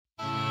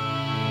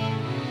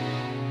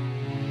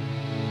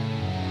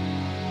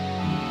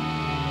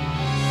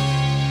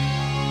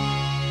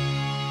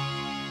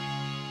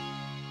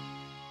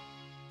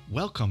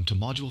Welcome to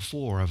Module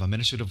 4 of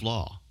Administrative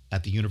Law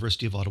at the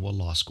University of Ottawa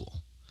Law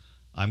School.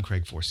 I'm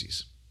Craig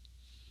Forces.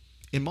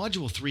 In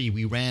Module 3,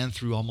 we ran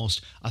through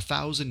almost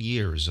 1,000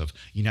 years of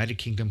United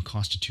Kingdom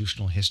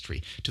constitutional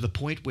history to the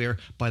point where,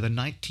 by the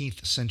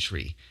 19th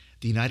century,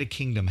 the United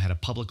Kingdom had a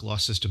public law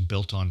system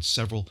built on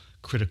several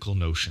critical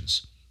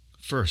notions.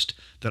 First,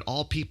 that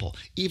all people,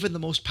 even the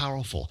most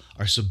powerful,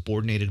 are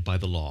subordinated by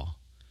the law.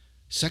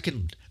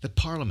 Second, that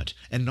Parliament,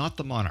 and not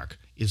the monarch,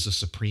 is the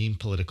supreme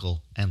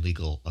political and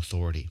legal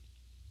authority.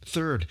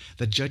 Third,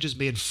 that judges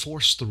may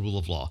enforce the rule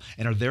of law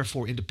and are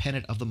therefore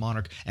independent of the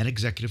monarch and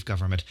executive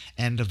government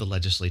and of the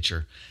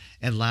legislature.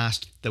 And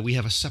last, that we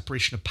have a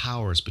separation of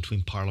powers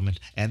between Parliament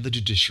and the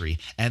judiciary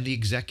and the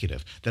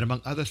executive that,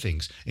 among other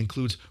things,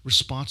 includes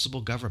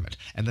responsible government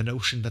and the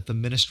notion that the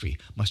ministry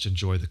must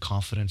enjoy the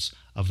confidence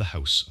of the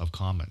House of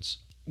Commons.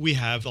 We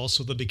have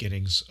also the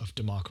beginnings of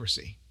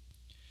democracy.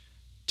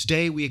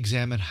 Today we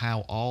examine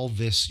how all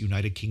this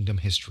United Kingdom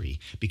history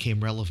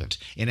became relevant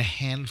in a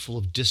handful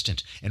of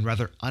distant and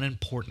rather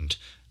unimportant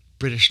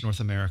British North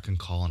American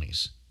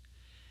colonies.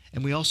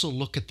 And we also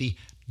look at the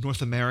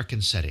North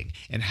American setting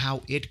and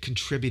how it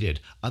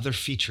contributed other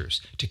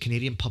features to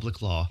Canadian public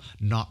law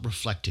not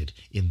reflected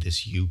in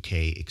this UK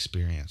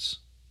experience.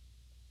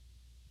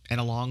 And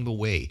along the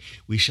way,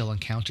 we shall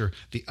encounter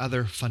the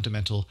other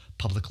fundamental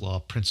public law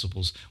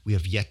principles we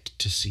have yet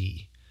to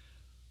see: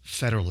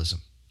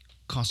 federalism,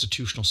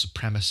 constitutional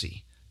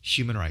supremacy,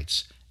 human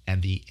rights,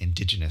 and the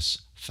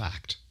Indigenous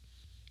fact.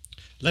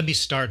 Let me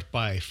start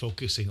by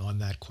focusing on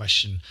that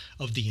question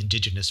of the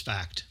Indigenous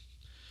fact.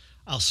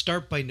 I'll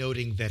start by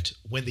noting that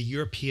when the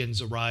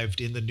Europeans arrived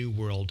in the New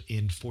World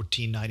in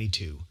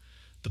 1492,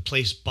 the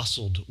place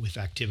bustled with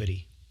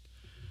activity.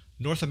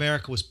 North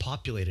America was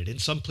populated, in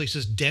some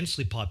places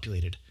densely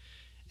populated,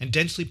 and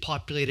densely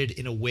populated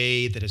in a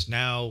way that has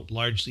now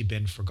largely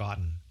been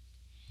forgotten.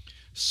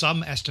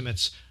 Some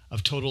estimates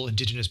of total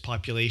Indigenous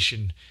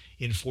population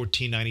in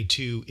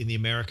 1492 in the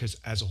Americas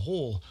as a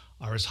whole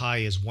are as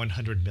high as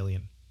 100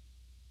 million.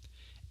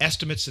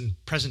 Estimates in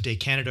present-day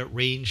Canada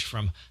range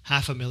from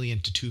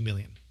 500,000 to 2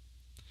 million.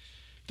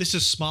 This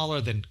is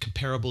smaller than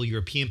comparable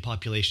European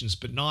populations,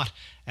 but not,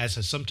 as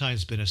has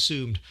sometimes been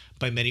assumed,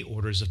 by many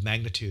orders of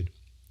magnitude.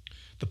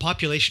 The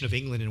population of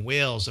England and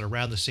Wales at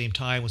around the same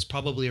time was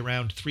probably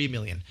around 3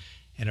 million,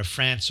 and of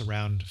France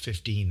around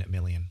 15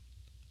 million.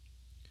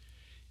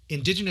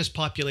 Indigenous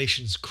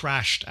populations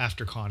crashed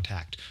after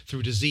contact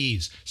through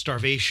disease,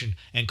 starvation,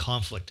 and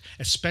conflict,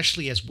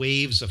 especially as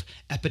waves of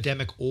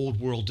epidemic Old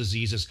World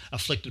diseases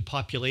afflicted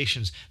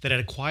populations that had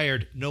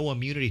acquired no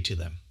immunity to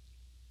them.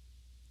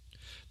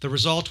 The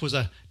result was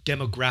a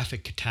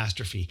demographic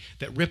catastrophe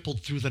that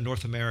rippled through the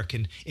North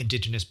American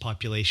indigenous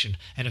population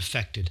and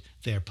affected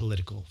their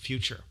political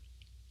future.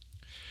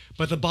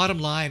 But the bottom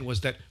line was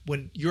that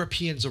when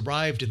Europeans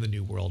arrived in the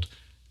New World,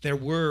 there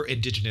were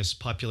indigenous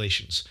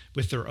populations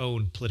with their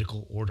own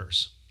political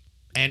orders.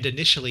 And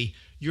initially,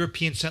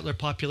 European settler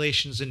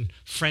populations in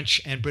French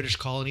and British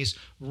colonies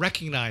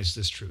recognized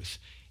this truth,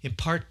 in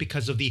part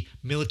because of the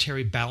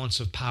military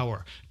balance of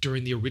power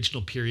during the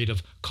original period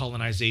of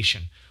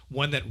colonization,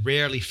 one that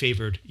rarely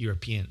favored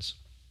Europeans.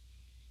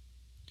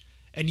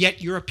 And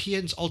yet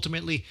Europeans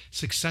ultimately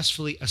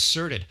successfully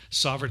asserted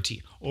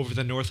sovereignty over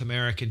the North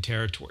American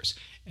territories,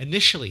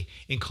 initially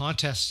in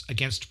contests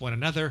against one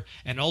another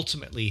and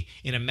ultimately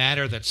in a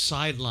manner that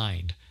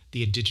sidelined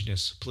the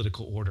Indigenous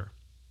political order.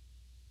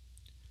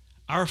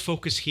 Our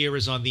focus here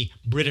is on the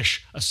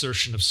British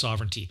assertion of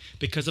sovereignty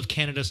because of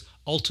Canada's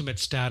ultimate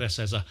status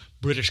as a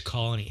British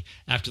colony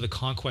after the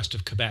conquest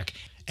of Quebec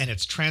and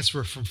its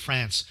transfer from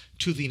France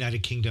to the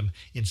United Kingdom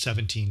in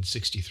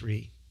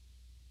 1763.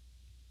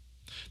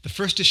 The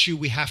first issue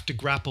we have to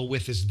grapple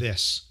with is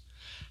this: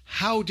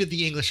 how did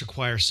the English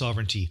acquire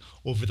sovereignty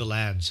over the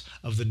lands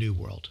of the New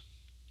World?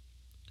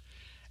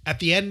 At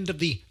the end of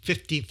the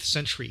 15th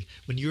century,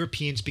 when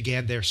Europeans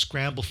began their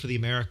scramble for the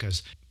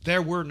Americas,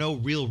 there were no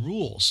real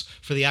rules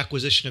for the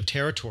acquisition of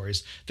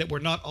territories that were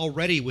not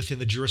already within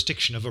the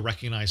jurisdiction of a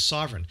recognized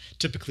sovereign,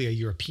 typically a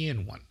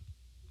European one.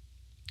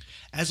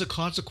 As a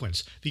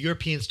consequence, the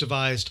Europeans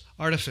devised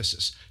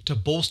artifices to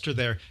bolster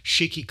their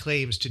shaky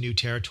claims to new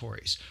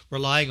territories,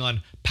 relying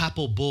on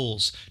papal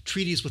bulls,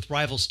 treaties with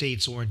rival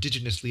states or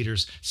indigenous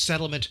leaders,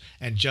 settlement,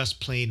 and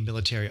just plain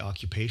military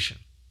occupation.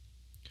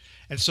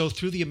 And so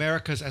through the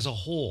Americas as a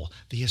whole,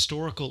 the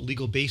historical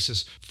legal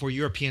basis for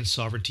European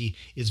sovereignty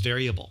is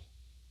variable.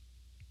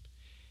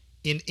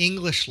 In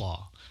English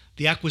law,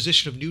 the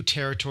acquisition of new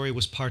territory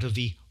was part of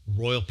the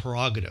royal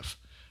prerogative.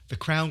 The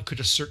Crown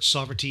could assert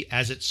sovereignty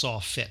as it saw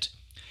fit,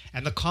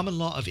 and the common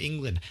law of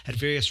England had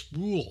various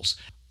rules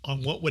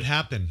on what would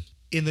happen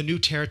in the new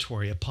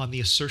territory upon the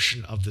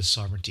assertion of this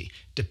sovereignty,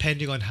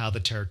 depending on how the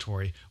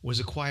territory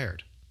was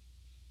acquired.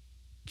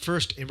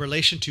 First, in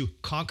relation to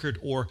conquered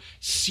or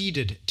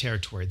ceded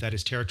territory, that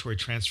is, territory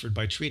transferred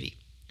by treaty,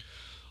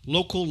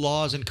 local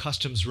laws and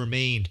customs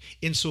remained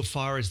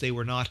insofar as they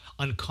were not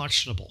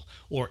unconscionable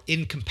or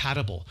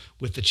incompatible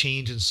with the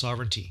change in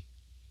sovereignty,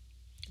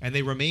 and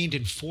they remained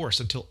in force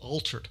until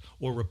altered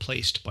or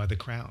replaced by the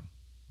Crown.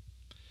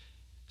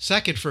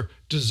 Second, for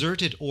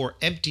deserted or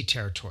empty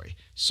territory,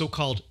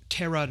 so-called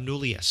terra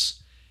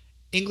nullius.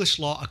 English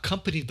law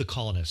accompanied the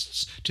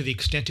colonists to the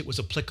extent it was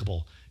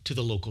applicable to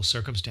the local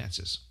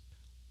circumstances.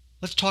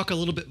 Let's talk a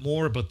little bit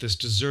more about this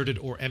deserted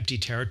or empty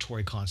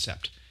territory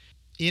concept.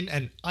 In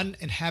an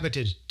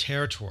uninhabited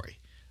territory,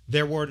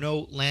 there were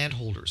no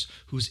landholders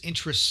whose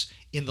interests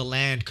in the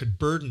land could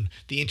burden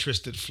the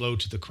interest that flowed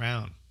to the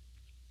crown.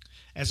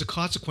 As a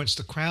consequence,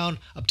 the crown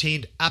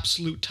obtained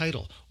absolute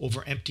title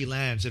over empty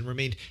lands and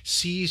remained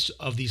seized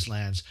of these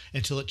lands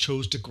until it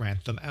chose to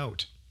grant them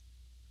out.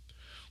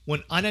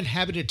 When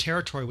uninhabited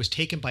territory was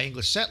taken by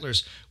English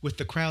settlers, with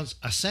the crown's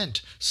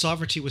assent,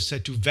 sovereignty was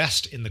said to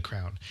vest in the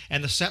crown,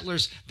 and the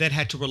settlers then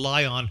had to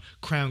rely on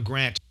crown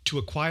grant to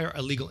acquire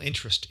a legal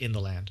interest in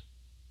the land.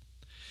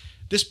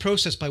 This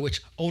process by which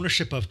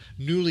ownership of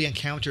newly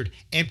encountered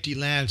empty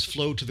lands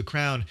flowed to the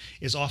crown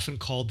is often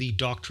called the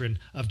doctrine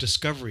of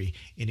discovery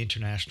in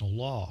international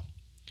law,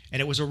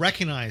 and it was a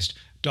recognized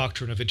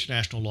doctrine of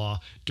international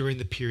law during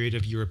the period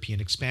of European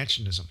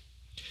expansionism.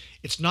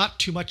 It's not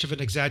too much of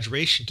an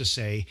exaggeration to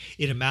say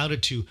it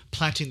amounted to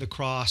planting the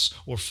cross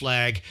or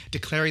flag,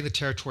 declaring the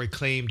territory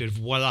claimed, and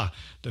voila,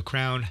 the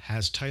crown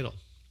has title.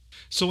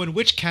 So in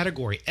which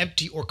category,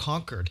 empty or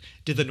conquered,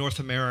 did the North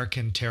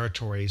American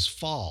territories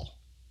fall?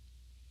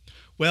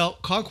 Well,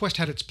 conquest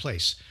had its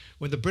place.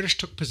 When the British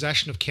took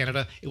possession of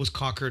Canada, it was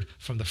conquered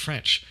from the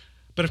French.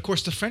 But of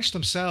course, the French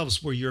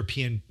themselves were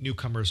European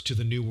newcomers to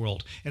the New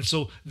World, and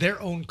so their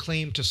own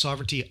claim to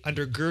sovereignty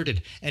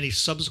undergirded any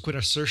subsequent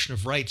assertion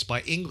of rights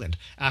by England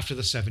after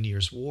the 7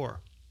 Years'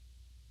 War.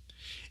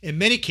 In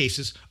many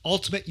cases,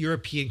 ultimate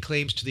European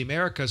claims to the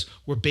Americas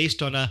were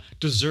based on a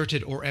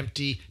deserted or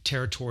empty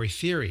territory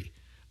theory,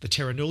 the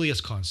terra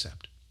nullius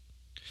concept.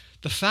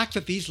 The fact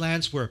that these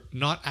lands were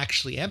not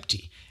actually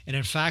empty, and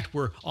in fact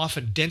were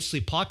often densely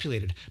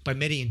populated by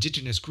many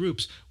indigenous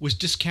groups, was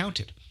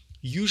discounted,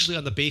 usually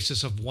on the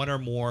basis of one or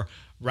more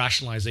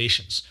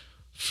rationalizations.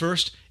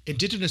 First,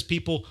 indigenous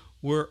people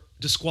were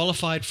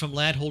disqualified from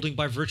landholding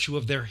by virtue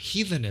of their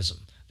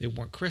heathenism. They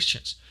weren't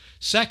Christians.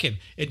 Second,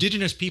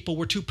 indigenous people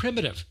were too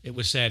primitive, it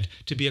was said,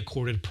 to be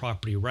accorded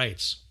property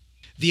rights.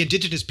 The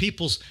indigenous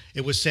peoples,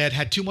 it was said,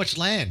 had too much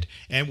land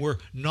and were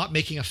not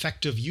making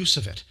effective use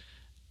of it.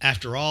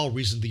 After all,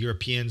 reasoned the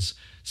Europeans,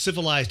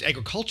 civilized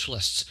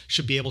agriculturalists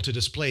should be able to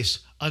displace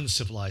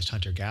uncivilized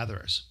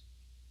hunter-gatherers.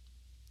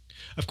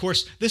 Of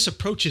course, this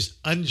approach is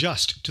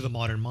unjust to the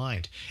modern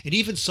mind, and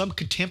even some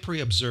contemporary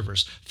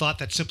observers thought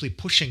that simply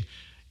pushing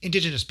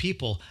indigenous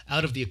people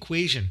out of the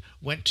equation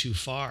went too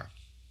far.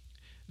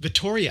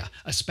 Vittoria,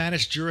 a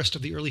Spanish jurist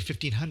of the early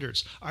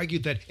 1500s,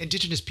 argued that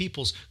indigenous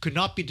peoples could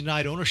not be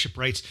denied ownership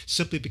rights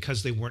simply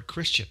because they weren't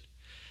Christian.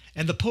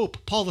 And the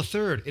Pope, Paul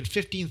III, in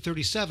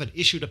 1537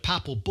 issued a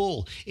papal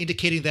bull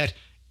indicating that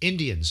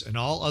Indians and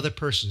all other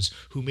persons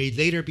who may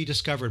later be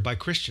discovered by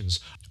Christians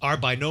are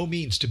by no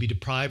means to be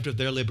deprived of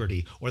their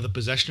liberty or the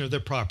possession of their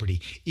property,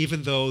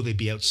 even though they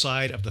be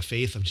outside of the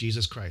faith of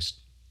Jesus Christ.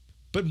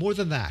 But more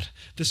than that,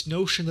 this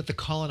notion that the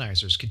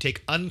colonizers could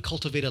take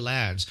uncultivated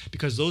lands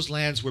because those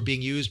lands were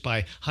being used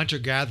by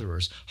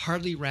hunter-gatherers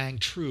hardly rang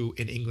true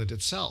in England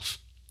itself.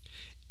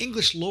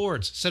 English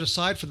lords set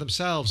aside for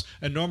themselves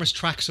enormous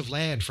tracts of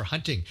land for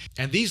hunting,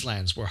 and these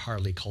lands were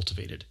hardly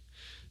cultivated.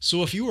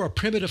 So if you were a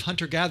primitive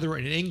hunter-gatherer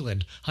in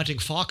England hunting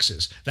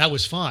foxes, that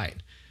was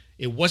fine.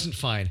 It wasn't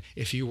fine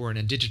if you were an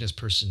indigenous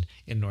person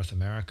in North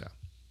America.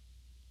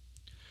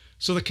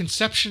 So the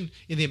conception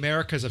in the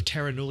Americas of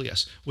terra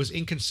nullius was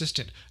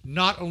inconsistent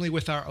not only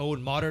with our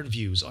own modern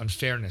views on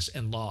fairness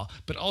and law,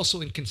 but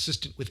also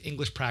inconsistent with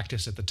English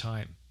practice at the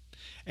time.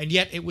 And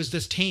yet it was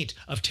this taint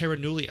of terra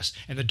nullius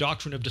and the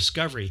doctrine of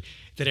discovery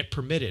that it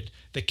permitted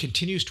that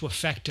continues to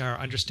affect our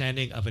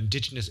understanding of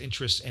indigenous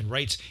interests and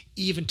rights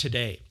even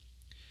today.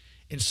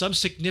 In some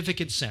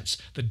significant sense,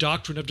 the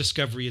doctrine of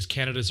discovery is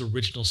Canada's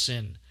original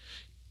sin.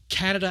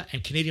 Canada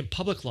and Canadian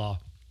public law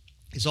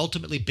is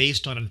ultimately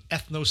based on an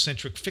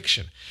ethnocentric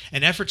fiction,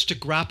 and efforts to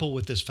grapple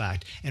with this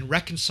fact and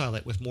reconcile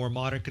it with more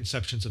modern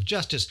conceptions of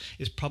justice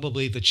is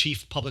probably the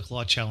chief public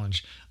law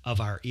challenge of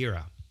our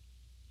era.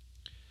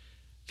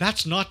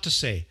 That's not to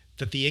say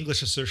that the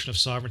English assertion of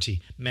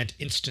sovereignty meant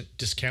instant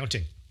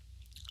discounting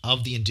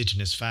of the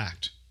indigenous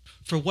fact.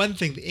 For one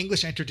thing, the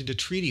English entered into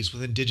treaties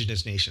with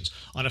indigenous nations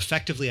on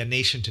effectively a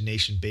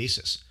nation-to-nation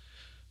basis.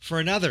 For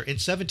another, in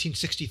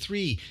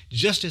 1763,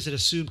 just as it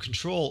assumed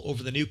control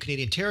over the new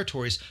Canadian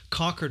territories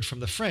conquered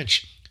from the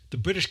French, the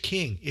British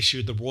King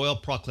issued the Royal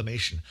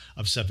Proclamation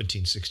of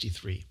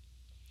 1763.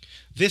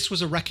 This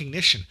was a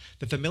recognition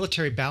that the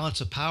military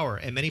balance of power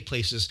in many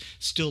places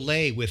still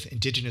lay with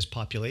indigenous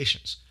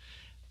populations.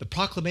 The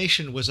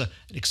proclamation was an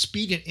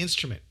expedient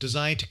instrument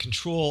designed to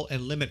control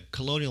and limit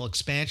colonial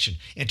expansion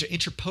and to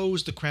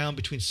interpose the crown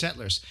between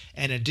settlers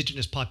and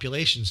indigenous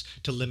populations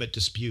to limit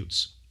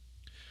disputes.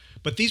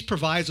 But these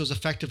provisos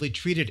effectively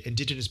treated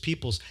indigenous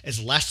peoples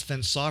as less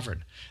than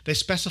sovereign. They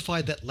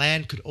specified that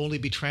land could only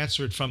be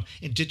transferred from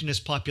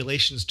indigenous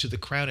populations to the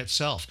crown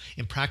itself,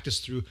 in practice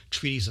through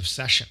treaties of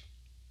cession.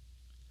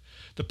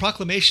 The The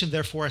proclamation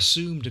therefore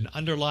assumed an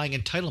underlying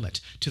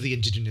entitlement to the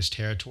indigenous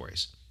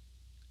territories.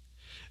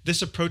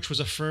 This approach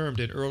was affirmed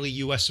in early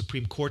U.S.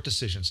 Supreme Court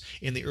decisions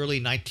in the early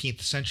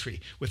 19th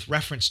century with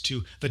reference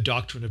to the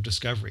doctrine of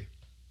discovery.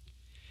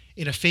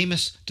 In a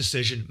famous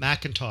decision,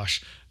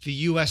 McIntosh, the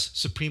U.S.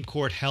 Supreme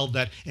Court held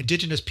that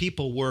indigenous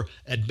people were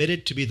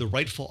admitted to be the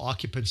rightful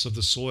occupants of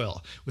the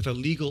soil, with a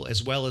legal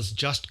as well as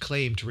just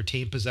claim to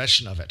retain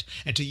possession of it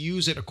and to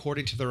use it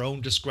according to their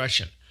own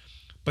discretion.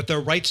 But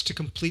their rights to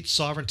complete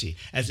sovereignty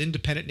as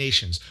independent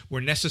nations were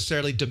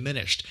necessarily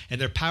diminished,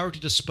 and their power to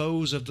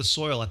dispose of the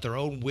soil at their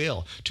own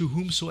will to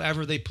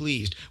whomsoever they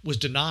pleased was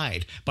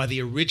denied by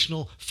the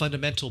original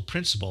fundamental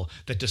principle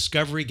that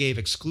discovery gave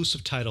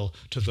exclusive title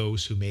to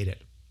those who made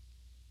it.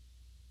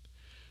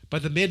 By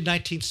the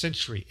mid-19th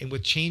century, and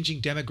with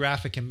changing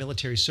demographic and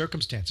military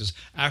circumstances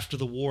after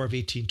the War of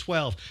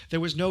 1812, there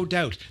was no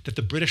doubt that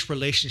the British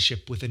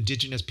relationship with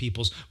indigenous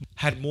peoples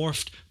had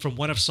morphed from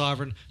one of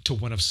sovereign to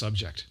one of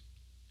subject.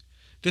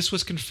 This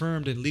was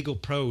confirmed in legal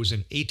prose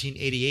in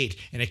 1888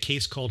 in a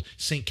case called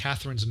St.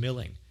 Catherine's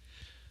Milling.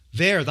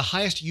 There, the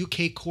highest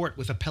UK court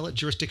with appellate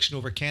jurisdiction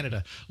over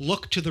Canada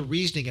looked to the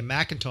reasoning in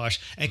McIntosh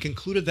and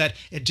concluded that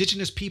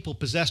indigenous people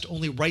possessed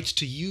only rights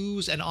to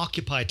use and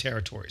occupy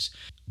territories,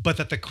 but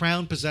that the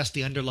Crown possessed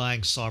the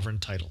underlying sovereign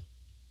title.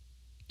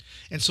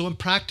 And so in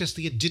practice,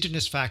 the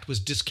indigenous fact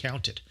was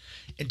discounted.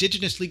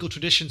 Indigenous legal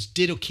traditions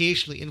did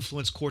occasionally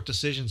influence court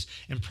decisions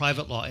in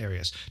private law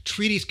areas.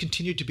 Treaties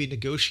continued to be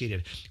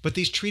negotiated, but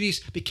these treaties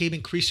became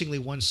increasingly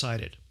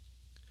one-sided.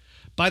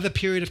 By the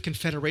period of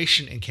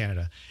Confederation in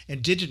Canada,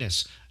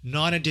 indigenous,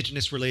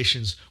 non-indigenous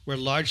relations were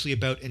largely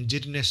about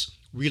indigenous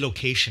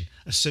relocation,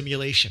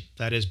 assimilation,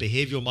 that is,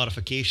 behavioral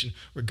modification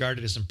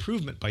regarded as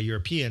improvement by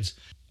Europeans,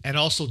 and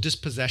also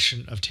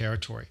dispossession of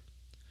territory.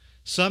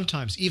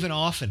 Sometimes, even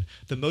often,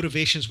 the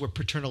motivations were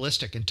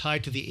paternalistic and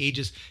tied to the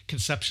age's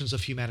conceptions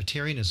of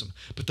humanitarianism,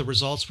 but the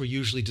results were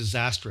usually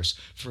disastrous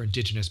for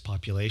indigenous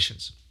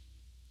populations.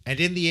 And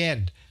in the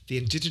end, the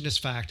indigenous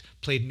fact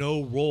played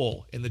no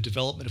role in the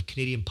development of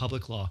Canadian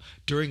public law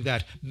during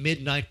that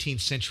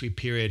mid-19th century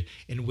period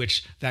in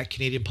which that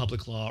Canadian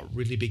public law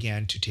really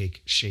began to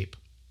take shape.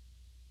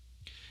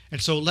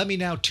 And so let me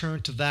now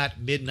turn to that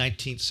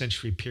mid-19th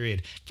century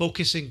period,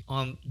 focusing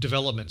on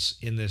developments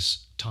in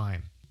this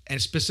time,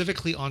 and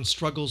specifically on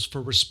struggles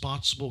for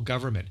responsible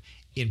government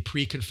in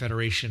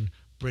pre-Confederation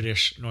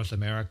British North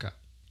America.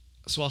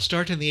 So I'll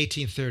start in the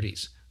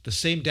 1830s, the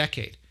same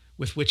decade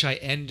with which I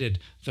ended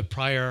the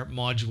prior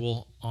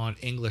module on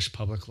English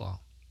public law.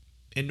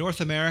 In North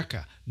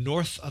America,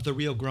 north of the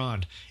Rio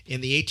Grande,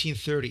 in the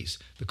 1830s,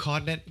 the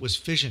continent was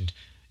fissioned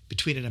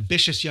between an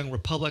ambitious young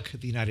republic,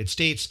 the United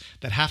States,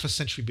 that half a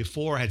century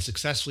before had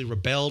successfully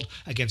rebelled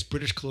against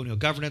British colonial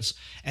governance,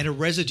 and a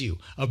residue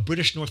of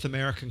British North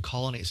American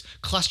colonies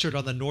clustered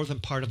on the northern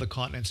part of the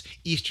continent's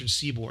eastern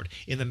seaboard,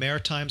 in the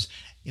Maritimes,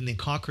 in the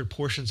conquered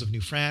portions of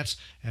New France,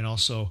 and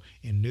also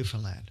in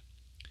Newfoundland.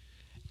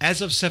 As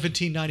of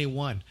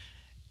 1791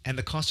 and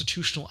the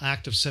Constitutional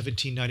Act of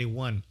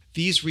 1791,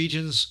 these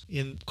regions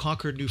in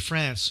conquered New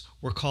France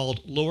were called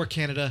Lower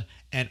Canada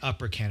and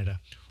Upper Canada,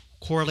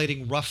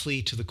 correlating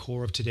roughly to the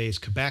core of today's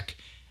Quebec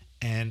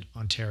and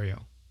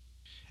Ontario.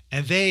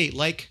 And they,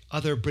 like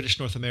other British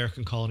North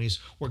American colonies,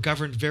 were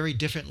governed very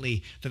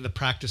differently than the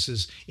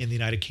practices in the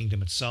United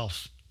Kingdom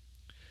itself.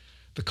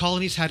 The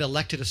colonies had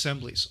elected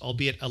assemblies,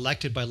 albeit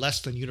elected by less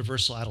than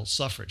universal adult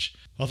suffrage,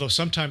 although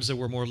sometimes there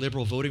were more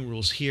liberal voting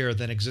rules here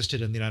than existed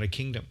in the United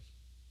Kingdom.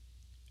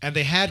 And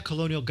they had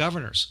colonial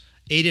governors,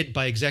 aided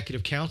by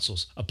executive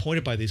councils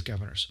appointed by these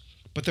governors,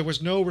 but there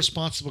was no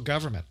responsible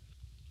government.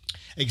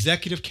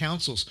 Executive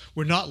councils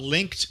were not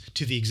linked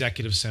to the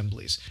executive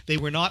assemblies. They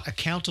were not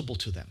accountable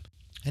to them.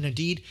 And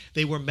indeed,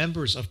 they were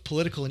members of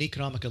political and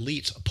economic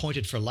elites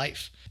appointed for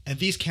life. And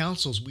these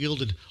councils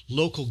wielded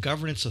local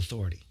governance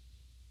authority.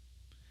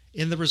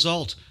 In the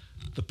result,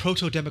 the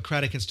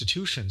proto-democratic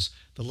institutions,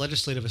 the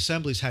legislative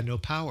assemblies, had no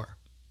power.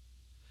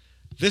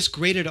 This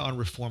grated on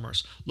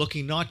reformers,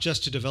 looking not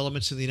just to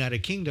developments in the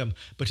United Kingdom,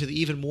 but to the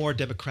even more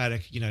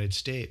democratic United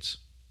States.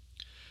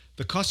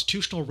 The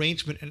constitutional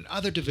arrangement and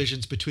other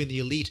divisions between the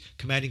elite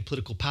commanding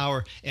political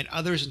power and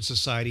others in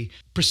society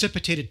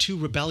precipitated two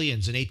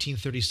rebellions in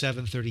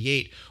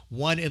 1837-38,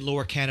 one in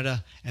Lower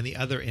Canada and the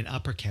other in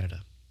Upper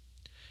Canada.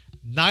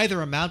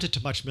 Neither amounted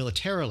to much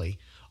militarily,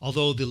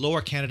 although the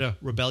Lower Canada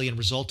rebellion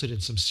resulted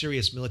in some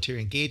serious military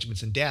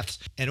engagements and deaths,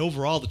 and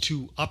overall the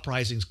two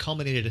uprisings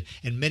culminated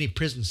in many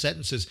prison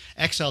sentences,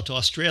 exile to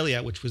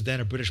Australia, which was then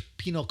a British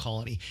penal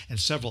colony, and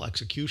several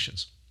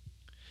executions.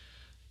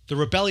 The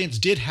rebellions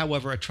did,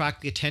 however,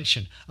 attract the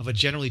attention of a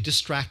generally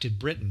distracted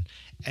Britain,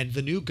 and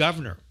the new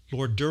governor,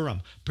 Lord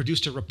Durham,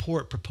 produced a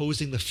report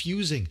proposing the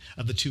fusing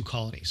of the two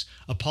colonies,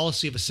 a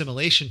policy of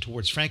assimilation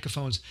towards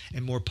Francophones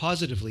and, more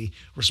positively,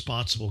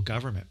 responsible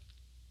government.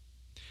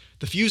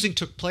 The fusing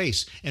took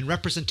place, and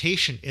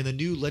representation in the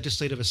new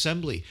Legislative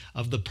Assembly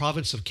of the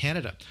Province of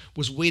Canada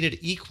was weighted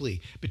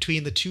equally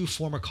between the two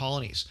former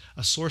colonies,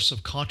 a source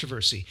of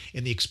controversy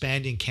in the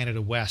expanding Canada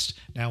West,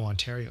 now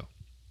Ontario.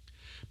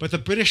 But the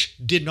British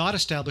did not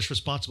establish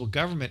responsible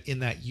government in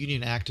that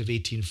Union Act of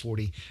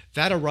 1840.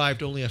 That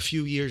arrived only a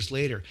few years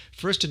later,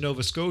 first in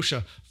Nova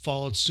Scotia,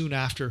 followed soon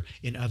after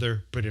in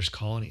other British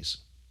colonies.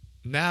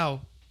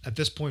 Now, at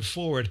this point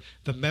forward,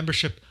 the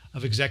membership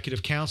of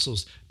executive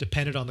councils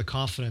depended on the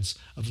confidence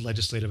of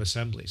legislative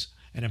assemblies.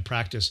 And in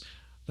practice,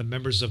 the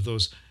members of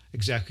those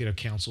executive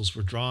councils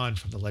were drawn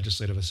from the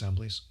legislative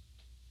assemblies.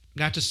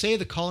 Now, to say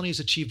the colonies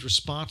achieved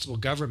responsible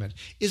government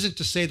isn't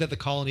to say that the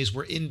colonies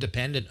were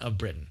independent of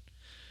Britain.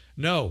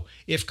 No,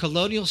 if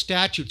colonial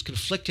statutes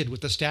conflicted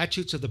with the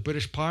statutes of the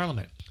British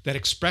Parliament that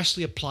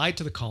expressly applied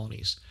to the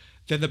colonies,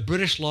 then the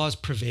British laws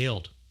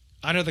prevailed.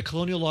 Under the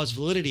Colonial Laws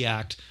Validity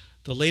Act,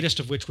 the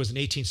latest of which was in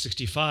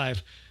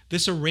 1865,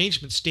 this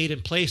arrangement stayed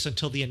in place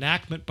until the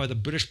enactment by the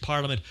British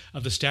Parliament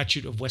of the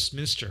Statute of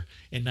Westminster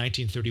in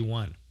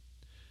 1931.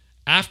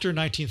 After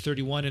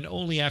 1931, and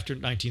only after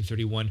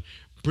 1931,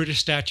 British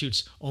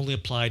statutes only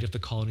applied if the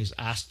colonies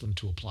asked them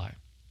to apply.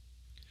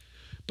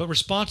 But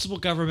responsible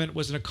government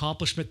was an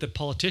accomplishment that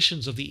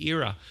politicians of the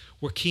era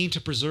were keen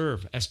to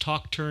preserve as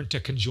talk turned to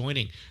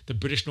conjoining the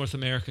British North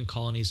American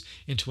colonies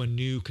into a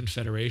new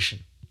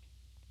confederation.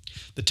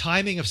 The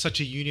timing of such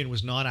a union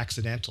was not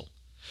accidental.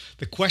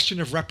 The question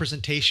of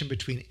representation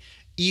between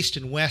East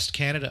and West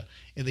Canada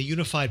in the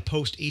unified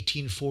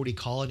post-1840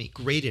 colony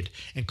grated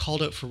and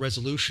called out for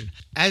resolution,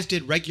 as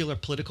did regular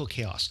political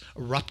chaos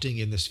erupting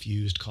in this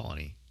fused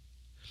colony.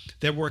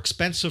 There were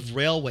expensive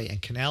railway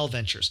and canal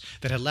ventures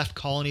that had left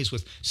colonies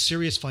with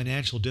serious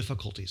financial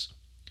difficulties.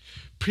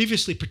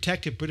 Previously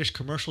protected British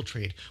commercial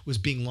trade was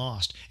being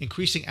lost,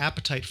 increasing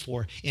appetite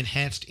for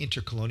enhanced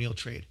intercolonial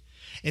trade.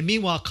 And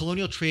meanwhile,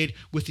 colonial trade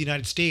with the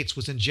United States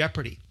was in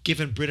jeopardy,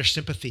 given British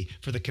sympathy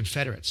for the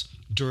Confederates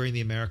during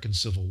the American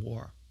Civil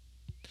War.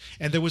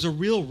 And there was a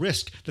real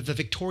risk that the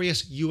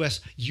victorious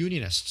U.S.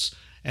 Unionists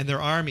and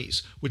their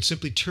armies would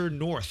simply turn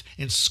north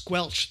and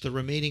squelch the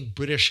remaining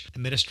British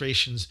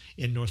administrations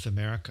in North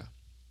America.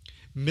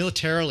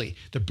 Militarily,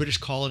 the British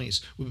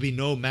colonies would be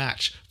no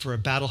match for a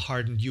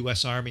battle-hardened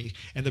U.S. Army,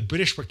 and the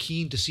British were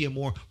keen to see a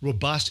more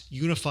robust,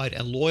 unified,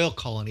 and loyal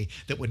colony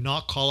that would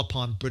not call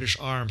upon British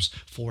arms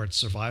for its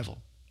survival.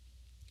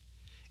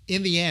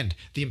 In the end,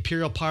 the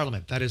Imperial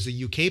Parliament, that is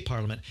the UK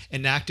Parliament,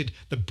 enacted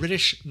the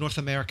British North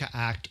America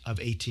Act of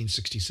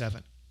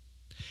 1867.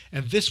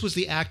 And this was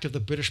the act of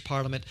the British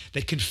Parliament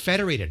that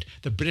confederated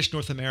the British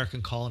North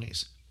American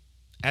colonies.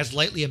 As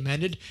lightly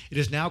amended, it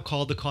is now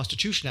called the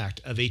Constitution Act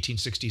of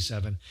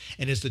 1867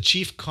 and is the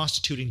chief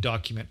constituting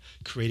document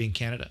creating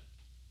Canada.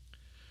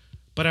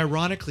 But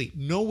ironically,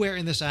 nowhere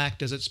in this act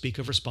does it speak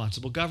of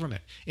responsible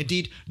government.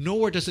 Indeed,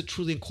 nowhere does it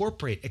truly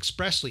incorporate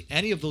expressly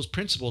any of those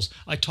principles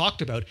I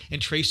talked about in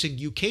tracing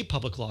UK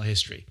public law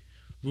history.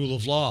 Rule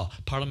of law,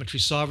 parliamentary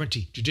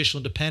sovereignty, judicial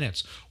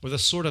independence, or the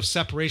sort of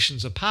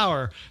separations of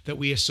power that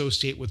we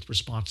associate with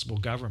responsible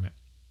government.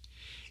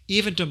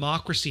 Even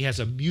democracy has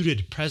a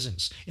muted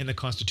presence in the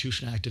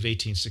Constitution Act of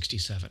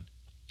 1867.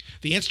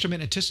 The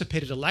instrument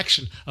anticipated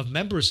election of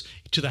members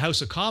to the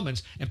House of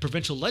Commons and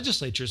provincial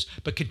legislatures,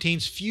 but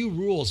contains few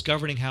rules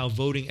governing how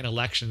voting and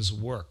elections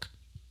work.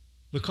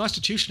 The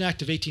Constitution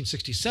Act of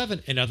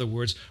 1867, in other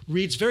words,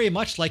 reads very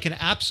much like an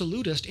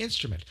absolutist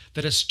instrument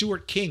that a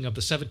Stuart king of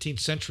the 17th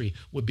century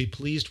would be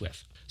pleased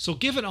with. So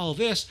given all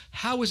this,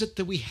 how is it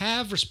that we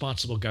have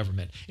responsible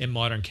government in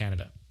modern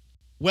Canada?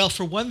 Well,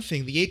 for one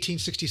thing, the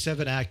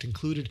 1867 Act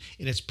included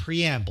in its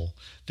preamble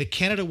that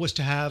Canada was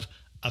to have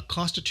a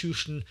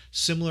constitution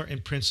similar in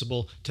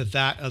principle to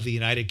that of the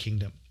United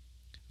Kingdom.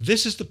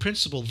 This is the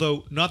principle,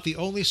 though not the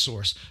only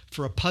source,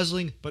 for a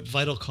puzzling but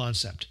vital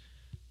concept: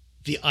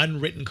 the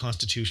unwritten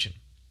Constitution.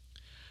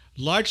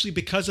 Largely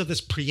because of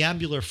this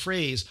preambular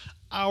phrase,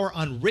 our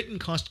unwritten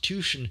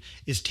Constitution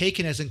is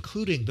taken as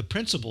including the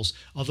principles,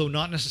 although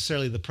not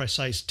necessarily the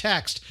precise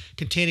text,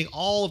 containing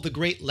all of the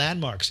great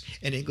landmarks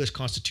in English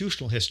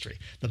constitutional history: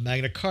 the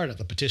Magna Carta,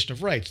 the Petition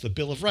of Rights, the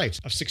Bill of Rights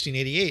of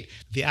 1688,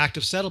 the Act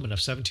of Settlement of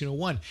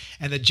 1701,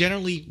 and the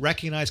generally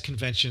recognized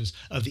conventions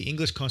of the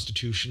English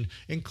Constitution,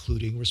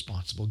 including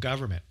responsible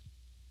government.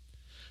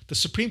 The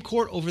Supreme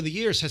Court over the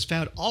years has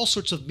found all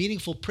sorts of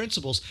meaningful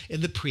principles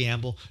in the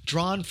preamble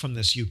drawn from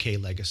this UK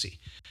legacy.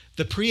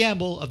 The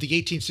preamble of the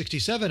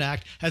 1867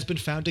 Act has been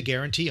found to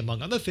guarantee,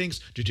 among other things,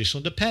 judicial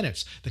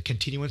independence, the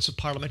continuance of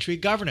parliamentary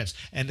governance,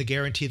 and the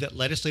guarantee that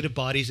legislative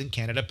bodies in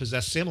Canada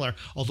possess similar,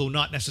 although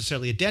not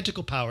necessarily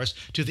identical, powers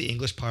to the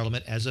English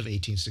Parliament as of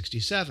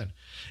 1867.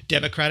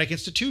 Democratic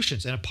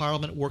institutions and a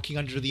parliament working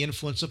under the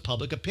influence of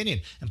public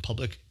opinion and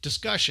public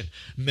discussion.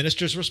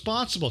 Ministers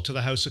responsible to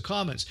the House of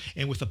Commons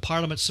and with the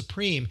Parliament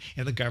supreme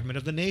in the government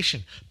of the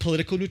nation.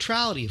 Political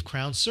neutrality of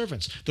crown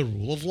servants. The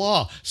rule of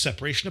law,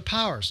 separation of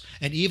powers,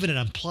 and even an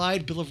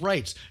implied Bill of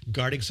Rights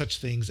guarding such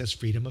things as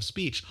freedom of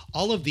speech.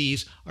 All of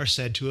these are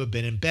said to have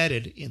been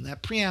embedded in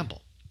that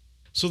preamble.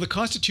 So the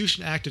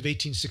Constitution Act of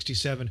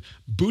 1867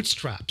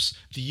 bootstraps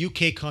the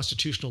UK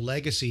constitutional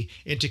legacy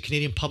into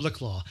Canadian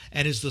public law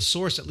and is the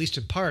source, at least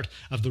in part,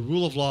 of the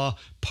rule of law,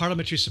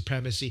 parliamentary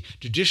supremacy,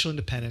 judicial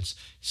independence,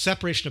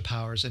 separation of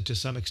powers, and to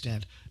some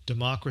extent,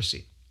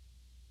 democracy.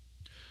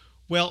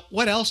 Well,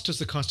 what else does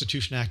the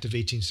Constitution Act of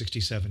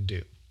 1867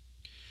 do?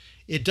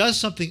 It does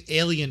something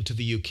alien to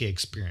the UK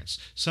experience,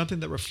 something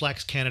that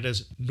reflects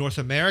Canada's North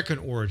American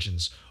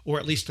origins, or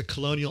at least the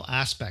colonial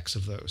aspects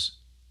of those.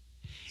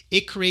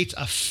 It creates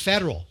a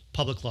federal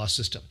public law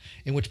system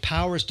in which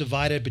power is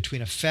divided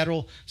between a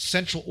federal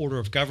central order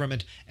of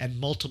government and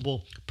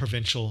multiple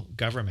provincial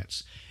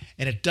governments.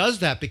 And it does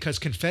that because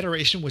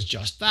Confederation was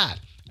just that,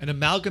 an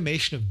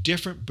amalgamation of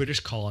different British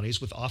colonies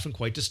with often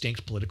quite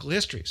distinct political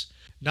histories.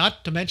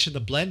 Not to mention the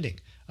blending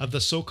of the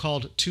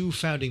so-called two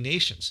founding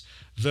nations,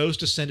 those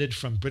descended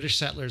from British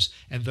settlers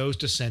and those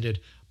descended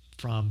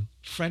from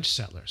French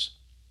settlers.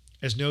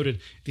 As noted,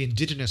 the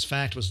indigenous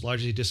fact was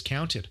largely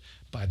discounted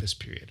by this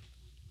period.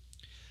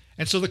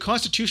 And so the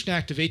Constitution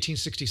Act of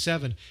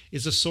 1867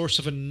 is the source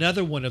of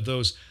another one of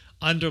those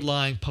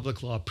underlying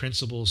public law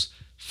principles,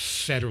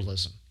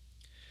 federalism.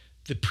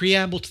 The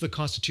preamble to the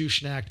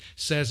Constitution Act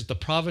says that the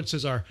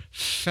provinces are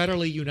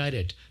federally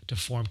united to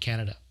form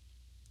Canada.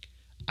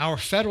 Our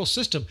federal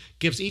system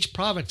gives each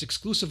province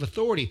exclusive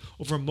authority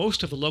over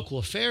most of the local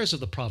affairs of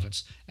the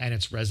province and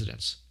its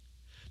residents.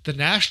 The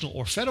national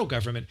or federal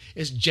government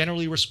is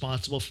generally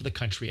responsible for the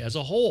country as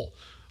a whole,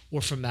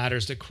 or for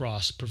matters that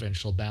cross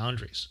provincial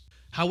boundaries.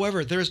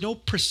 However, there is no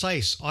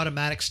precise,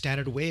 automatic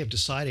standard way of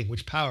deciding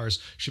which powers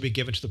should be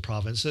given to the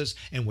provinces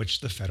and which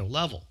to the federal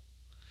level.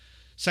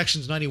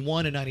 Sections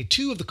 91 and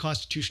 92 of the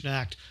Constitution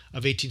Act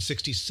of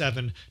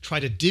 1867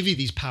 try to divvy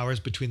these powers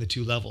between the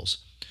two levels.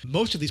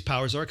 Most of these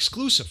powers are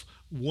exclusive.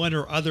 One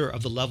or other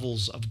of the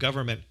levels of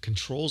government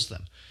controls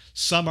them.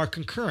 Some are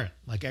concurrent,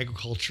 like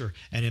agriculture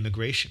and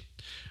immigration.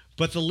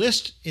 But the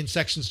list in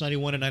sections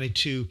 91 and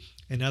 92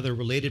 and other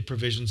related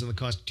provisions in the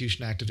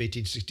Constitution Act of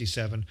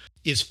 1867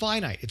 is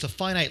finite. It's a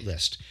finite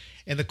list.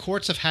 And the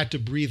courts have had to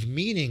breathe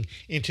meaning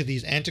into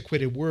these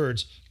antiquated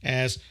words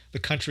as the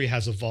country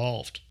has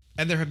evolved.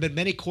 And there have been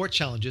many court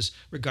challenges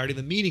regarding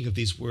the meaning of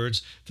these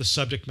words, the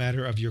subject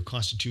matter of your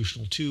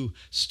Constitutional II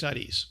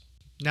studies.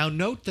 Now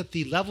note that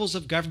the levels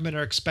of government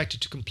are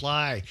expected to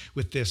comply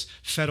with this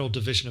federal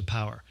division of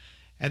power,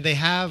 and they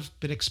have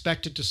been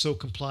expected to so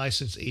comply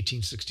since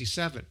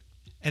 1867.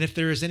 And if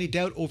there is any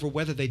doubt over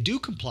whether they do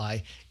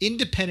comply,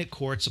 independent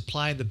courts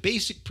applying the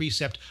basic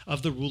precept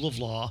of the rule of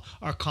law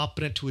are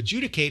competent to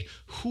adjudicate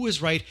who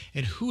is right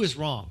and who is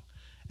wrong.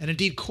 And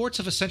indeed, courts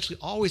have essentially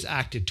always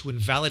acted to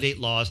invalidate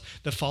laws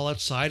that fall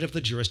outside of the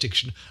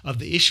jurisdiction of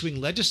the issuing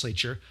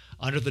legislature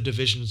under the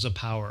divisions of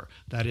power,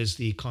 that is,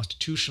 the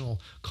constitutional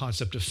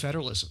concept of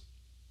federalism.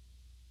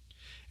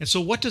 And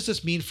so what does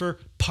this mean for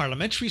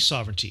parliamentary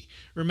sovereignty?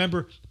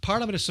 Remember,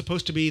 Parliament is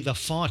supposed to be the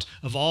font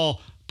of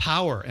all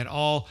power and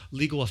all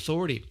legal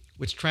authority,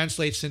 which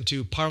translates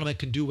into Parliament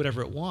can do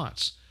whatever it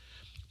wants.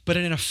 But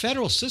in a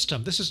federal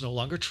system, this is no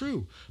longer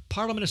true.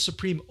 Parliament is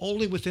supreme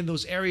only within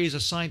those areas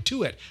assigned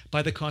to it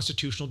by the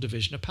constitutional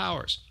division of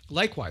powers.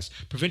 Likewise,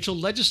 provincial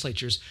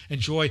legislatures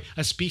enjoy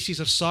a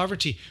species of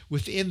sovereignty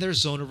within their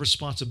zone of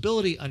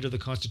responsibility under the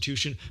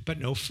Constitution, but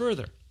no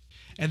further.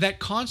 And that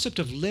concept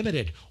of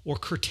limited or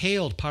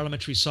curtailed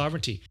parliamentary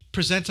sovereignty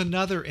presents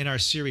another in our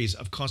series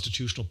of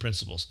constitutional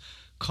principles,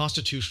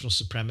 constitutional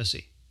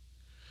supremacy.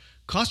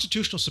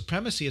 Constitutional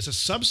supremacy is a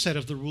subset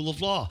of the rule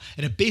of law,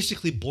 and it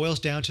basically boils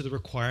down to the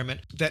requirement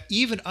that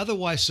even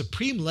otherwise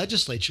supreme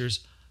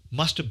legislatures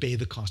must obey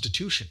the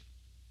Constitution.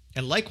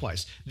 And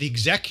likewise, the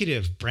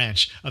executive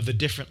branch of the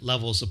different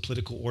levels of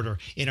political order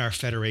in our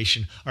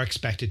federation are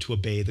expected to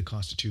obey the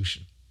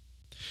Constitution.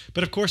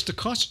 But of course, the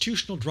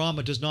constitutional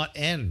drama does not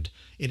end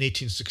in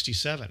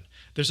 1867.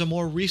 There's a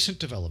more recent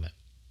development.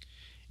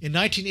 In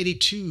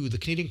 1982, the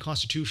Canadian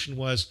Constitution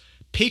was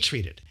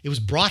patriated. It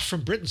was brought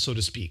from Britain, so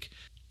to speak.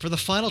 For the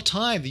final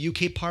time, the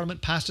UK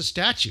Parliament passed a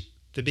statute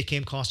that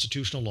became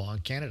constitutional law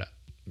in Canada.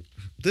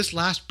 This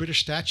last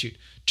British statute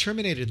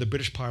terminated the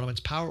British Parliament's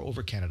power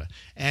over Canada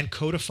and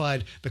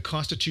codified the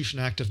Constitution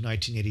Act of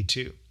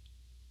 1982.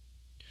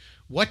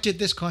 What did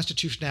this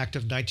Constitution Act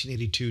of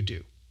 1982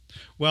 do?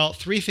 Well,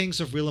 three things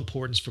of real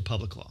importance for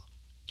public law.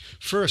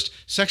 First,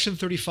 Section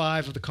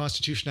 35 of the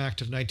Constitution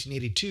Act of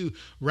 1982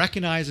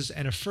 recognizes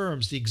and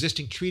affirms the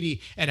existing treaty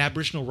and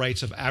Aboriginal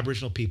rights of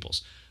Aboriginal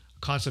peoples, a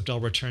concept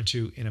I'll return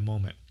to in a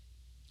moment.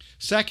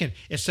 Second,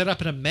 it set up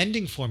an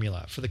amending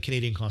formula for the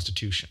Canadian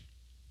Constitution.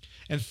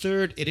 And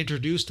third, it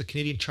introduced the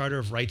Canadian Charter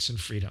of Rights and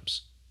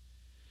Freedoms.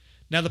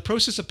 Now, the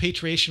process of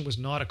patriation was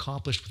not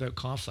accomplished without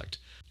conflict.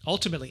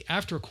 Ultimately,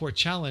 after a court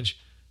challenge,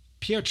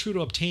 Pierre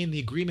Trudeau obtained the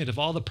agreement of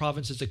all the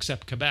provinces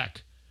except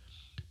Quebec.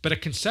 But a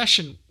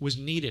concession was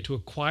needed to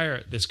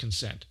acquire this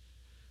consent.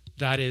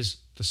 That is,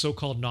 the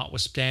so-called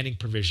notwithstanding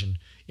provision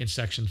in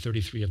Section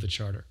 33 of the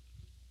Charter.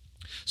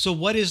 So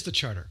what is the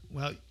Charter?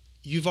 Well,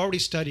 you've already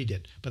studied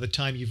it by the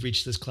time you've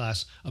reached this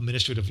class of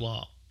administrative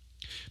law.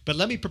 But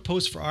let me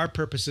propose for our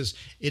purposes,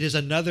 it is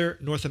another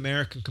North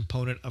American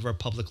component of our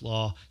public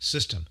law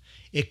system.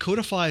 It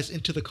codifies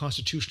into the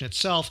Constitution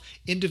itself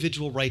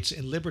individual rights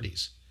and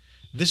liberties.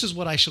 This is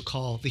what I shall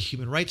call the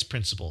human rights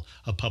principle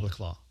of public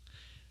law.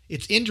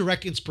 Its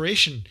indirect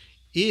inspiration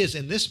is,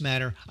 in this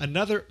manner,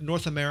 another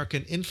North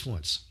American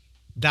influence.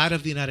 that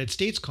of the United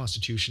States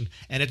Constitution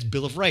and its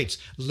Bill of Rights,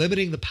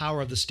 limiting the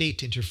power of the state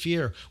to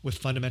interfere with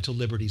fundamental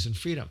liberties and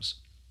freedoms.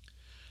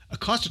 A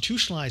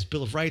constitutionalized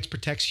Bill of Rights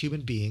protects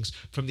human beings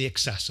from the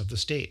excess of the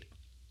state.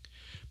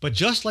 But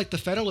just like the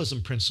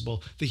federalism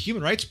principle, the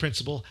human rights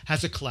principle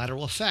has a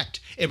collateral effect.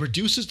 It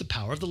reduces the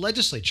power of the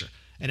legislature,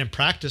 and in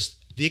practice,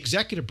 the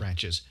executive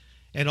branches,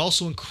 and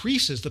also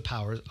increases the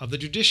power of the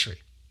judiciary.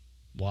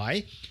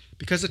 Why?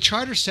 Because the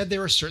Charter said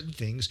there are certain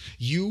things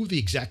you, the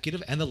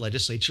executive, and the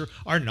legislature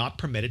are not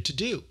permitted to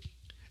do.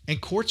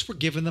 And courts were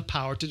given the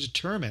power to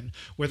determine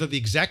whether the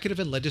executive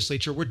and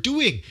legislature were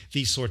doing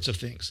these sorts of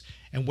things,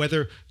 and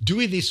whether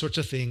doing these sorts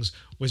of things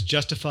was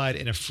justified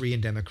in a free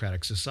and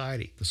democratic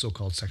society, the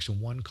so-called Section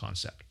 1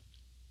 concept.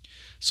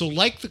 So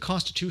like the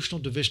constitutional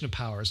division of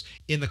powers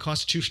in the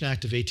Constitution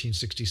Act of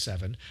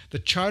 1867, the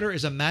Charter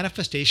is a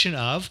manifestation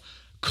of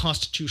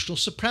constitutional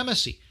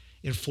supremacy,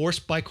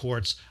 enforced by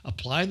courts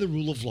applying the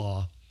rule of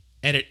law,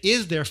 and it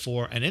is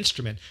therefore an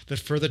instrument that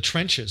further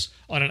trenches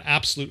on an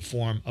absolute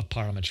form of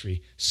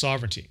parliamentary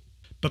sovereignty.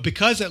 But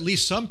because at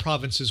least some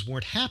provinces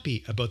weren't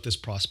happy about this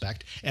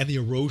prospect and the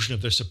erosion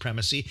of their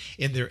supremacy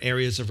in their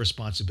areas of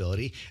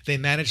responsibility, they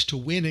managed to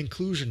win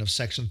inclusion of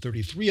Section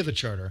 33 of the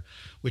Charter,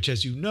 which,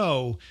 as you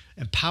know,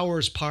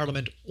 empowers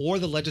Parliament or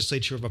the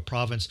legislature of a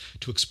province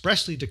to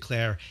expressly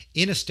declare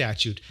in a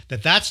statute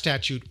that that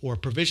statute or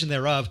provision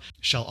thereof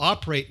shall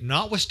operate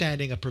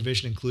notwithstanding a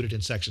provision included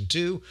in Section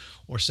 2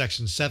 or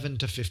Section 7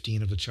 to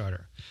 15 of the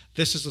Charter.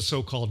 This is the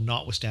so-called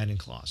notwithstanding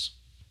clause.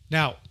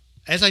 Now,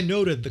 as I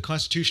noted, the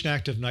Constitution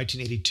Act of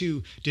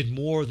 1982 did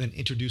more than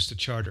introduce the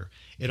Charter.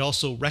 It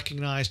also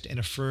recognized and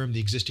affirmed the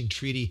existing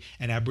treaty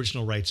and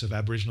Aboriginal rights of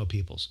Aboriginal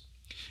peoples.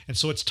 And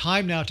so it's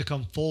time now to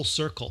come full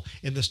circle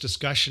in this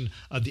discussion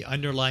of the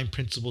underlying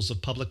principles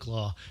of public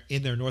law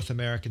in their North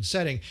American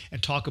setting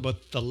and talk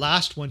about the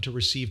last one to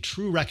receive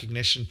true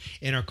recognition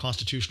in our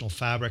constitutional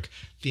fabric,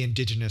 the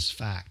Indigenous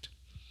fact.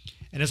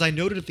 And as I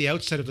noted at the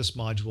outset of this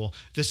module,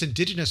 this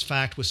Indigenous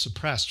fact was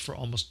suppressed for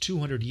almost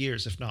 200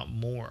 years, if not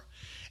more.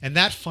 And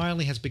that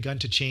finally has begun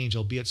to change,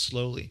 albeit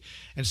slowly.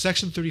 And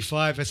Section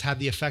 35 has had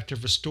the effect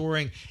of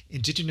restoring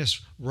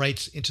Indigenous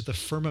rights into the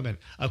firmament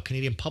of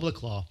Canadian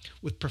public law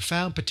with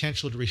profound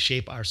potential to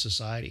reshape our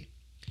society.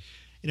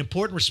 In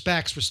important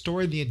respects,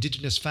 restoring the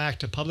Indigenous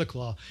fact to public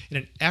law is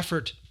an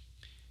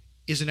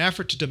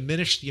effort to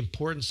diminish the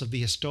importance of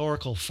the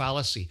historical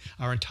fallacy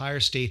our entire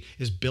state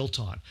is built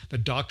on, the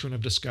doctrine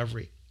of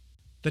discovery.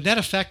 The net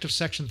effect of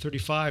Section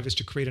 35 is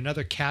to create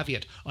another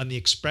caveat on the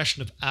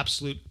expression of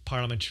absolute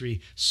parliamentary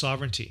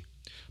sovereignty.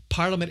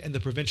 Parliament and the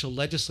provincial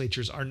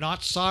legislatures are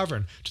not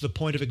sovereign to the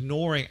point of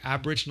ignoring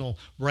Aboriginal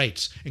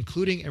rights,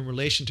 including in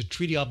relation to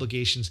treaty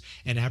obligations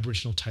and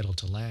Aboriginal title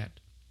to land.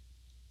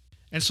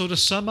 And so to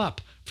sum up,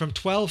 from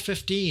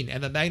 1215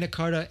 and the Magna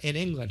Carta in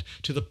England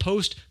to the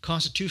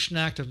Post-Constitution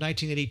Act of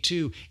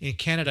 1982 in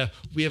Canada,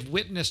 we have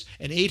witnessed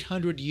an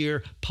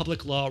 800-year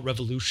public law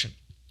revolution.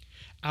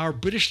 Our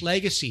British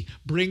legacy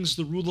brings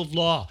the rule of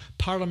law,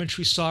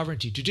 parliamentary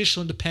sovereignty,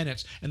 judicial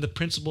independence, and the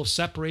principle of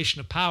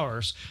separation of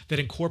powers that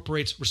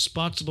incorporates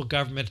responsible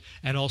government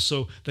and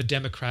also the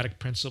democratic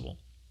principle.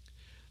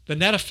 The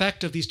net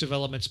effect of these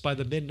developments by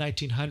the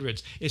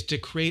mid-1900s is to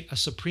create a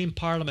Supreme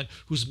Parliament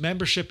whose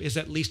membership is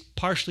at least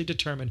partially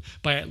determined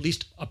by at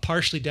least a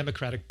partially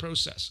democratic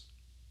process.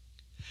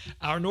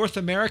 Our North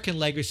American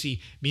legacy,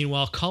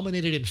 meanwhile,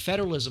 culminated in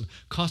federalism,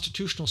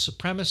 constitutional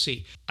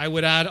supremacy. I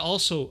would add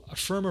also a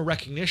firmer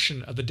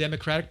recognition of the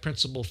democratic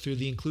principle through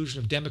the inclusion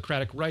of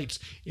democratic rights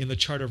in the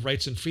Charter of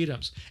Rights and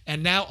Freedoms,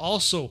 and now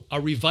also a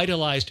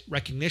revitalized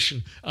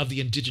recognition of the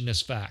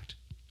Indigenous fact.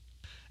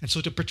 And so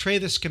to portray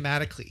this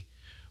schematically,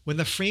 when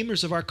the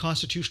framers of our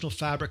constitutional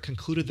fabric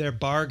concluded their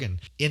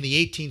bargain in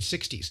the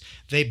 1860s,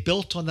 they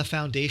built on the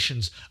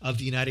foundations of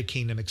the United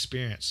Kingdom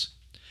experience.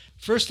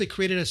 First, they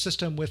created a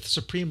system with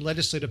supreme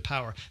legislative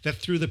power that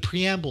through the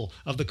preamble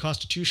of the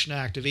Constitution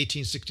Act of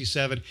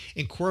 1867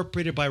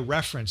 incorporated by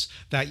reference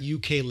that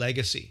UK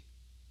legacy.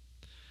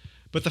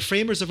 But the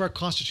framers of our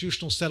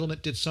constitutional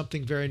settlement did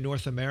something very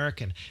North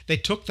American. They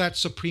took that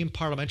supreme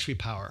parliamentary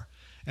power,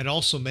 and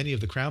also many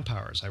of the crown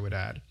powers, I would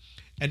add,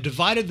 and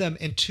divided them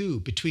in two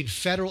between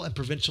federal and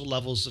provincial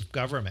levels of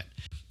government.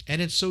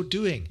 And in so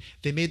doing,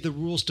 they made the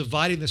rules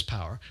dividing this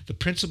power, the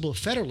principle of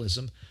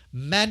federalism,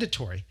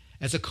 mandatory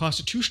as a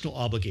constitutional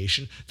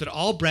obligation that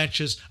all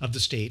branches of the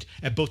state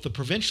at both the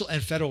provincial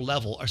and federal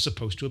level are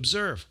supposed to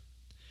observe.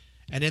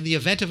 And in the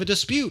event of a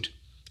dispute,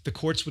 the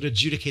courts would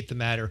adjudicate the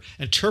matter,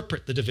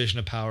 interpret the division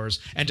of powers,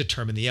 and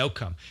determine the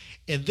outcome.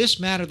 In this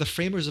manner, the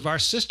framers of our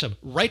system,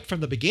 right from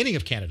the beginning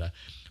of Canada,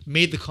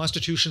 made the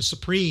Constitution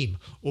supreme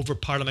over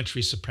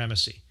parliamentary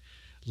supremacy.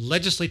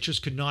 Legislatures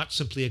could not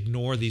simply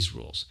ignore these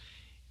rules.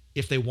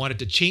 If they wanted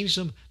to change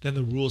them, then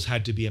the rules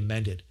had to be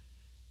amended.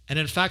 And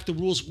in fact, the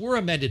rules were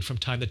amended from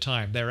time to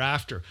time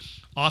thereafter,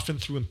 often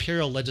through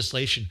imperial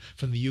legislation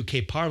from the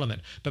UK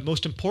Parliament. But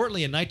most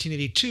importantly, in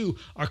 1982,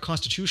 our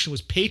Constitution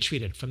was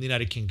patriated from the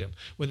United Kingdom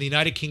when the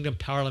United Kingdom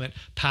Parliament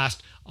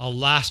passed a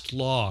last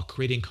law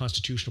creating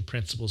constitutional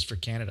principles for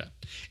Canada.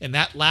 And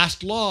that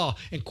last law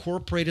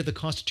incorporated the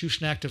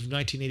Constitution Act of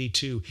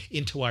 1982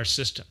 into our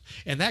system.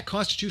 And that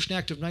Constitution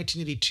Act of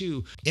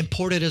 1982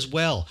 imported as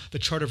well the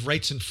Charter of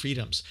Rights and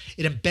Freedoms.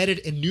 It embedded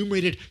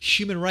enumerated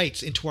human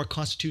rights into our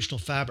constitutional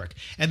fabric.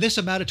 And this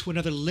amounted to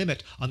another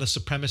limit on the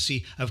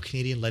supremacy of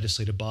Canadian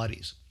legislative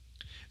bodies.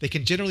 They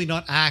can generally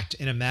not act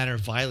in a manner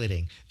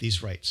violating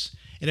these rights.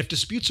 And if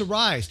disputes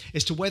arise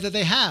as to whether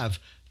they have,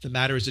 the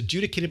matter is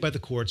adjudicated by the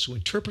courts who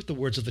interpret the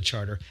words of the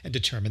Charter and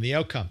determine the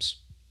outcomes.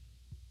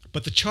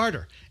 But the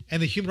Charter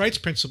and the human rights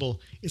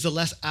principle is a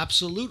less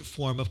absolute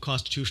form of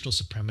constitutional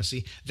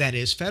supremacy than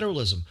is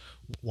federalism.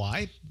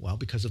 Why? Well,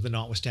 because of the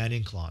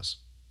notwithstanding clause.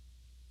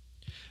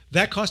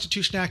 That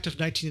Constitution Act of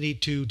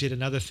 1982 did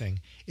another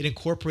thing. It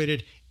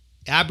incorporated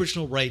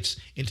Aboriginal rights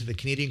into the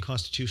Canadian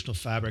constitutional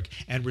fabric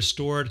and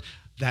restored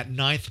that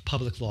ninth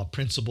public law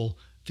principle,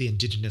 the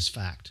Indigenous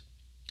fact.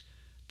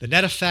 The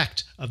net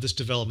effect of this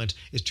development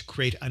is to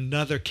create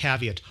another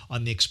caveat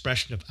on the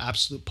expression of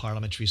absolute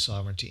parliamentary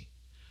sovereignty.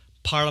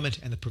 Parliament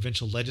and the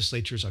provincial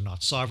legislatures are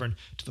not sovereign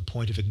to the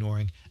point of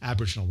ignoring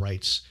Aboriginal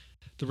rights.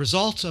 The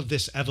result of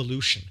this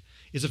evolution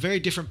is a very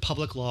different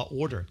public law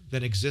order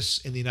than exists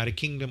in the United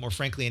Kingdom or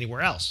frankly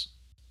anywhere else.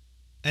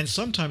 And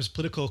sometimes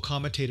political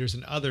commentators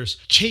and others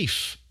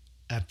chafe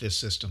at this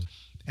system,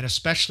 and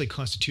especially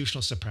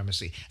constitutional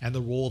supremacy and the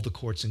role of the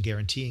courts in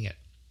guaranteeing it.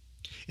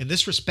 In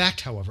this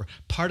respect, however,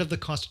 part of the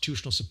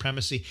constitutional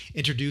supremacy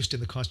introduced in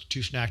the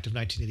Constitution Act of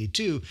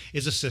 1982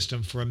 is a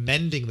system for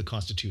amending the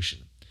Constitution.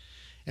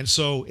 And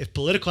so, if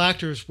political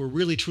actors were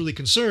really truly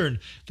concerned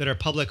that our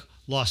public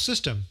law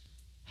system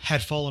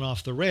had fallen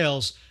off the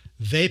rails,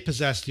 they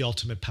possess the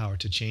ultimate power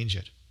to change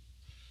it.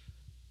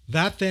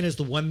 That then is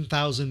the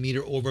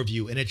 1,000-meter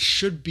overview, and it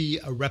should be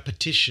a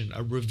repetition,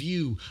 a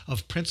review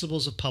of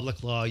principles of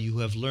public law you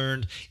have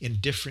learned in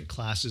different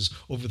classes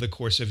over the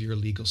course of your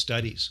legal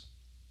studies.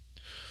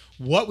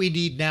 What we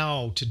need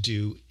now to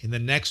do in the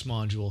next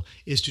module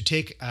is to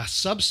take a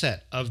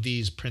subset of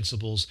these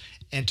principles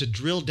and to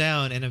drill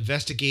down and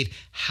investigate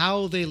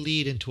how they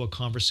lead into a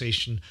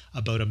conversation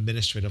about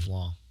administrative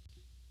law.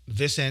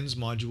 This ends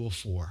Module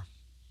 4.